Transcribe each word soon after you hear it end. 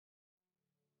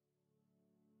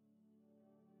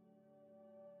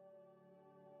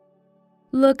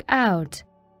Look out.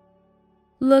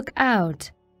 Look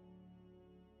out.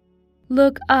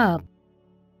 Look up.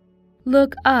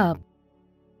 Look up.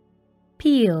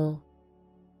 Peel.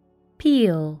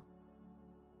 Peel.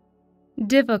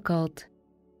 Difficult.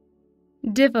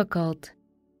 Difficult.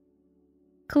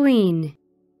 Clean.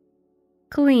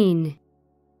 Clean.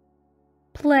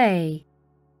 Play.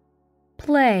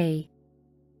 Play.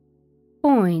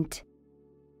 Point.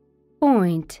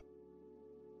 Point.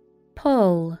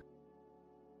 Pull.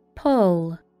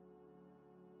 Pull.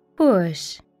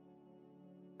 Push.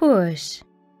 Push.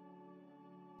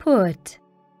 Put.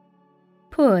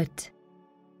 Put.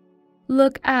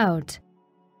 Look out.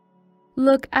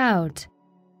 Look out.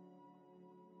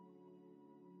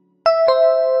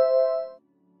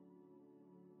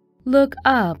 Look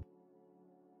up.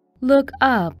 Look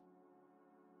up.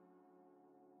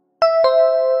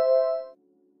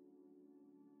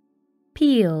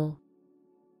 Peel.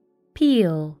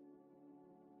 Peel.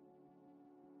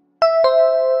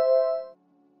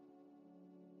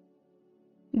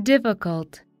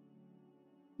 Difficult.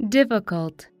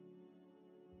 Difficult.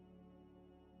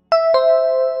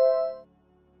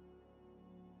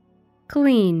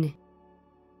 Clean.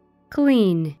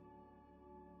 Clean.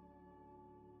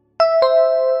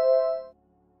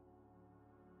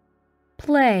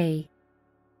 Play.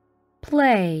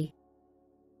 Play.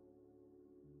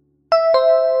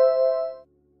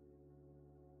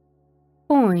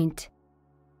 Point.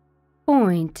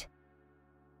 Point.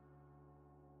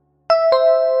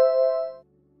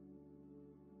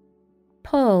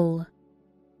 Pull.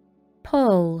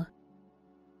 Pull.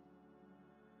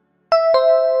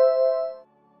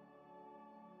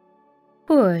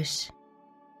 Push.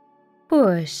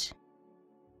 Push.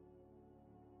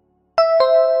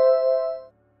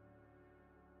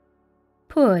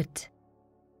 Put.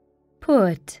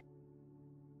 Put.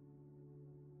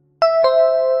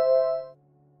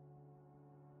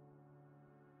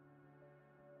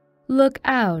 Look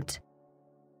out.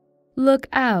 Look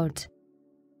out.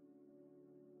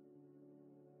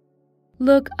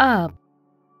 Look up.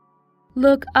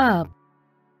 Look up.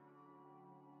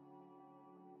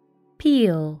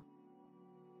 Peel.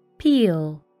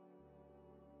 Peel.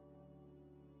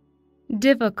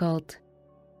 Difficult.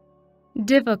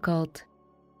 Difficult.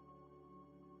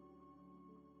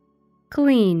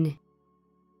 Clean.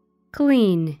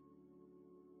 Clean.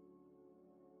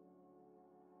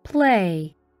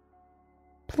 Play.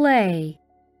 Play.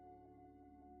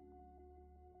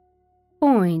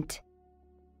 Point.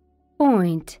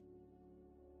 Point.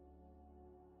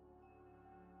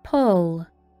 Pull.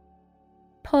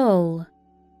 Pull.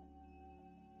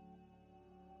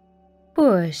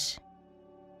 Push.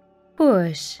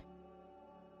 Push.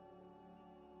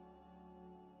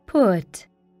 Put.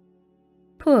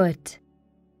 Put.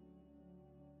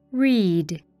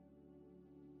 Read.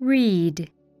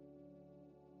 Read.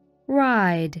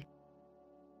 Ride.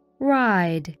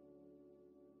 Ride.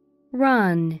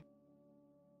 Run.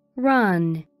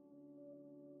 Run.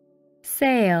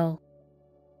 Sail.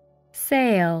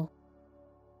 Sail.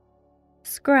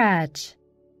 Scratch.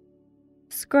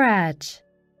 Scratch.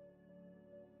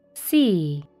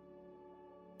 See.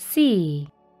 See.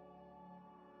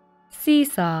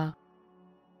 Seesaw.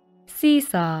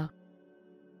 Seesaw.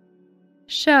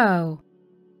 Show.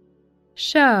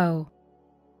 Show.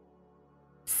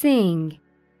 Sing.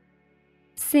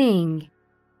 Sing.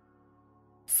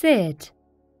 Sit.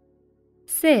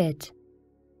 Sit.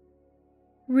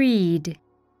 Read.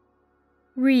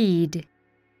 Read.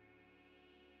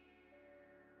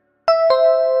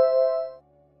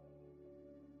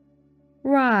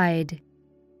 Ride.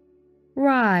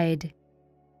 Ride.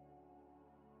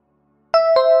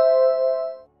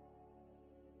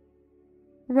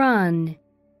 Run.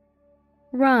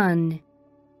 Run.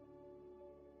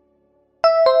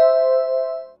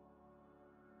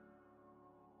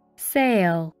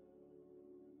 Sail.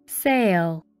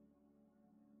 Sail.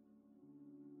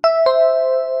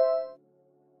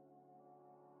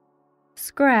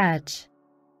 Scratch.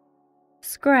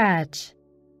 Scratch.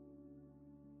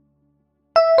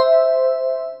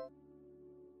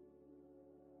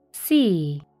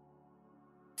 See.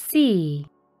 See.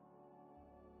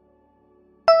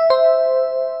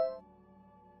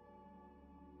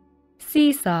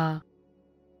 Seesaw.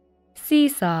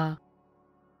 Seesaw.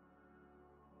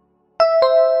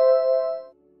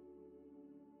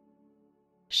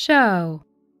 Show.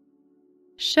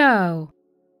 Show.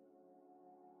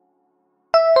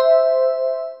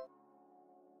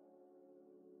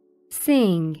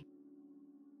 Sing.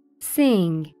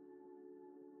 Sing.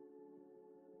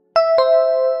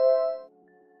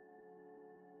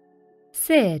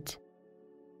 Sit.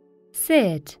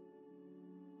 Sit.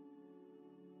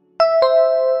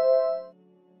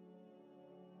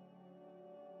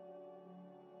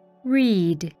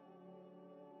 read,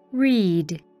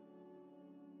 read.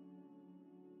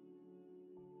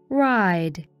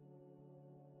 Ride,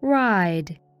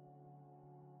 ride.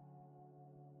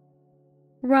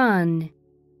 Run,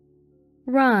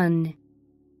 run.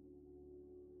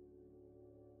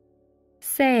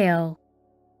 Sail,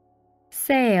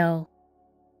 sail.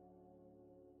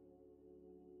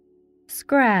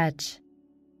 Scratch,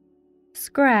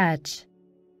 scratch.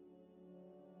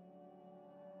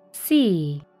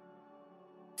 See,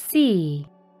 see.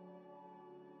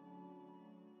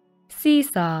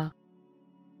 Seesaw,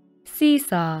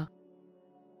 seesaw.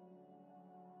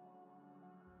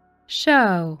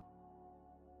 Show,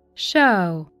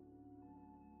 show.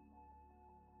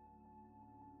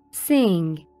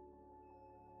 Sing,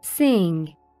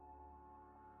 sing.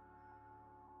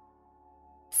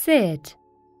 Sit,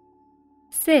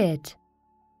 sit.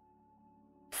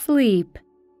 Sleep,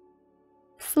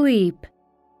 sleep.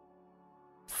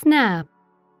 Snap,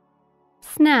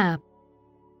 snap.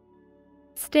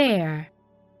 Stare,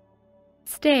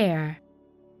 stare.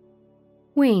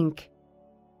 Wink,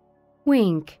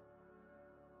 wink.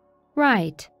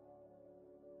 Right,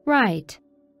 right.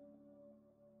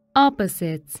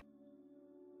 Opposites,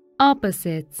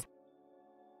 opposites.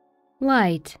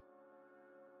 Light,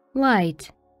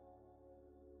 light.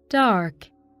 Dark,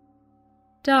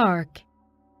 dark.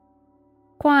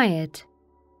 Quiet,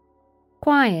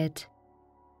 quiet.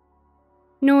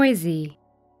 Noisy,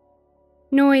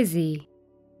 noisy.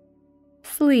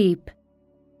 Sleep,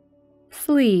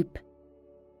 sleep.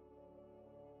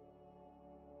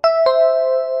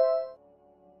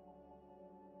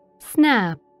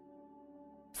 Snap,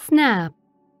 snap.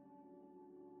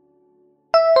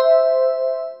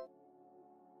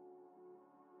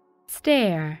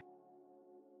 Stare,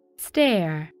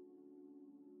 stare.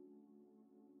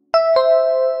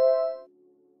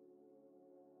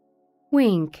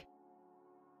 Wink,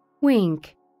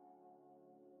 wink.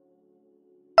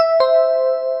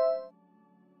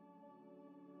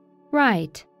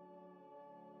 Right,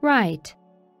 right.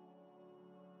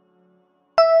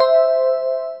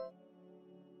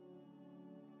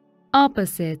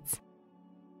 Opposites,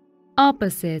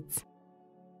 opposites.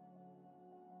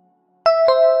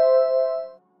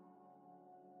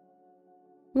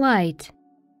 Light,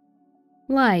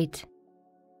 light.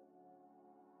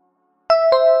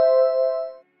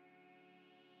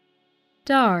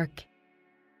 Dark,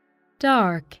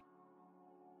 dark.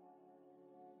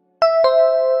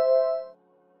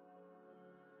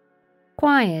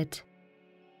 Quiet,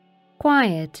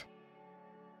 quiet.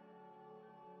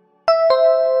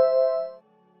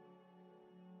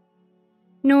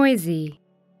 Noisy,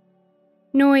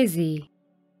 noisy.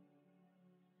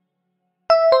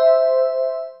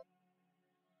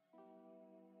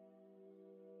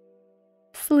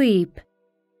 Sleep,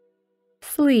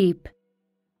 sleep.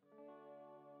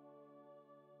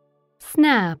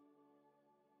 Snap,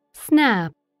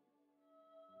 snap.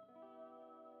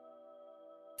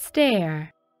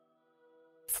 Stare,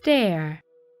 stare.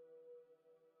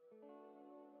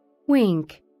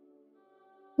 Wink,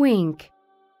 wink.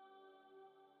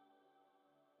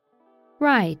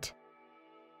 Right,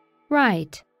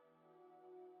 right.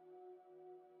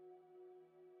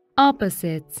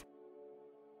 Opposites,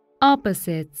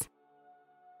 opposites.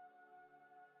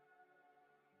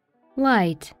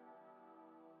 Light,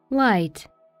 light.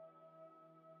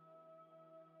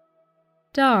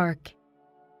 Dark,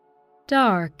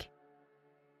 dark.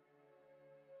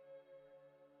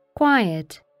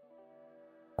 Quiet,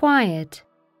 quiet.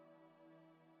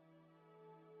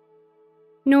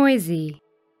 Noisy,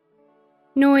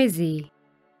 noisy.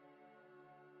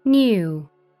 New,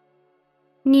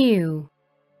 new.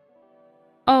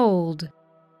 Old,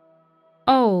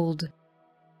 old.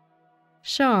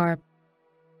 Sharp,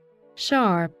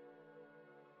 sharp.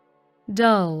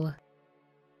 Dull,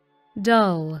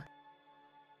 dull.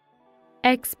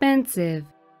 Expensive,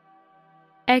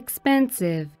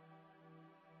 expensive.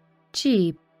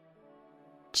 Cheap,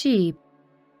 cheap.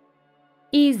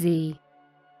 Easy,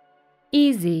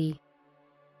 easy.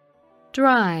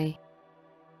 Dry,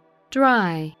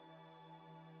 dry.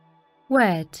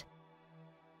 Wet,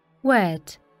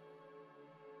 wet.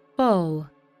 Full,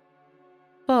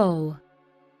 full.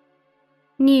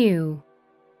 New,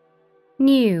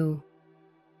 new.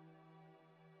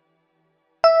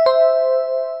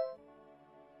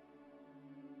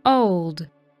 Old,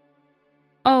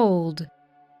 old.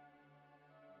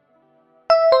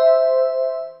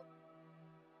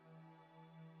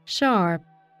 Sharp,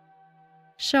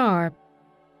 sharp.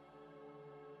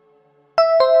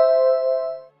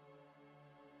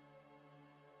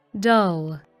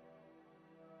 Dull,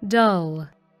 dull.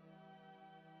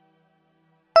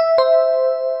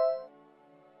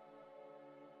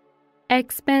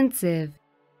 expensive,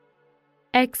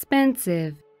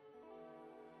 expensive.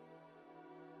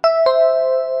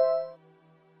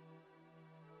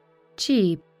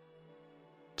 Cheap,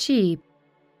 cheap.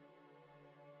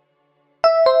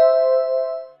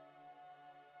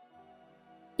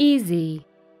 Easy,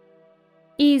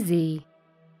 easy.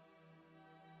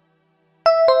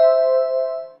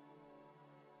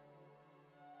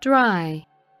 Dry,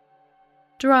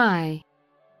 dry.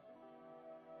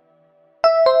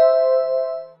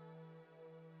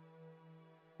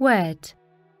 Wet,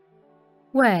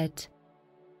 wet.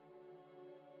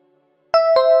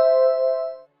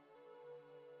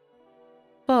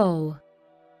 Full,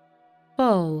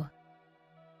 full.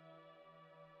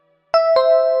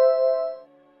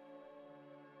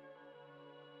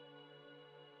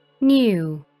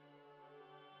 New,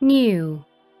 new.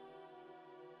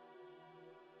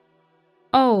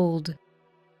 Old,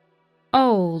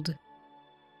 old.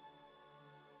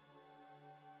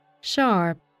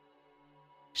 Sharp,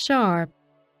 sharp.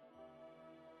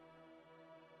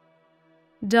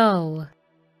 Dull,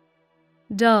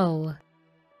 dull.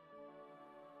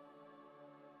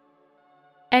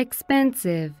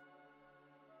 Expensive,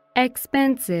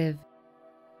 expensive.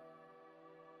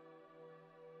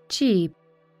 Cheap,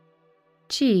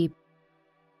 cheap.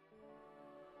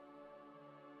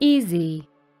 Easy,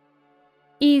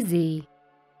 easy.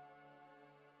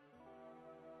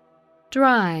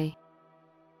 Dry,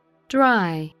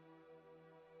 dry.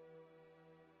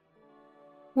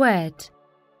 Wet,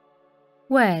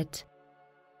 wet.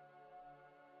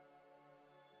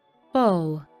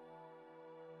 Full,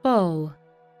 full.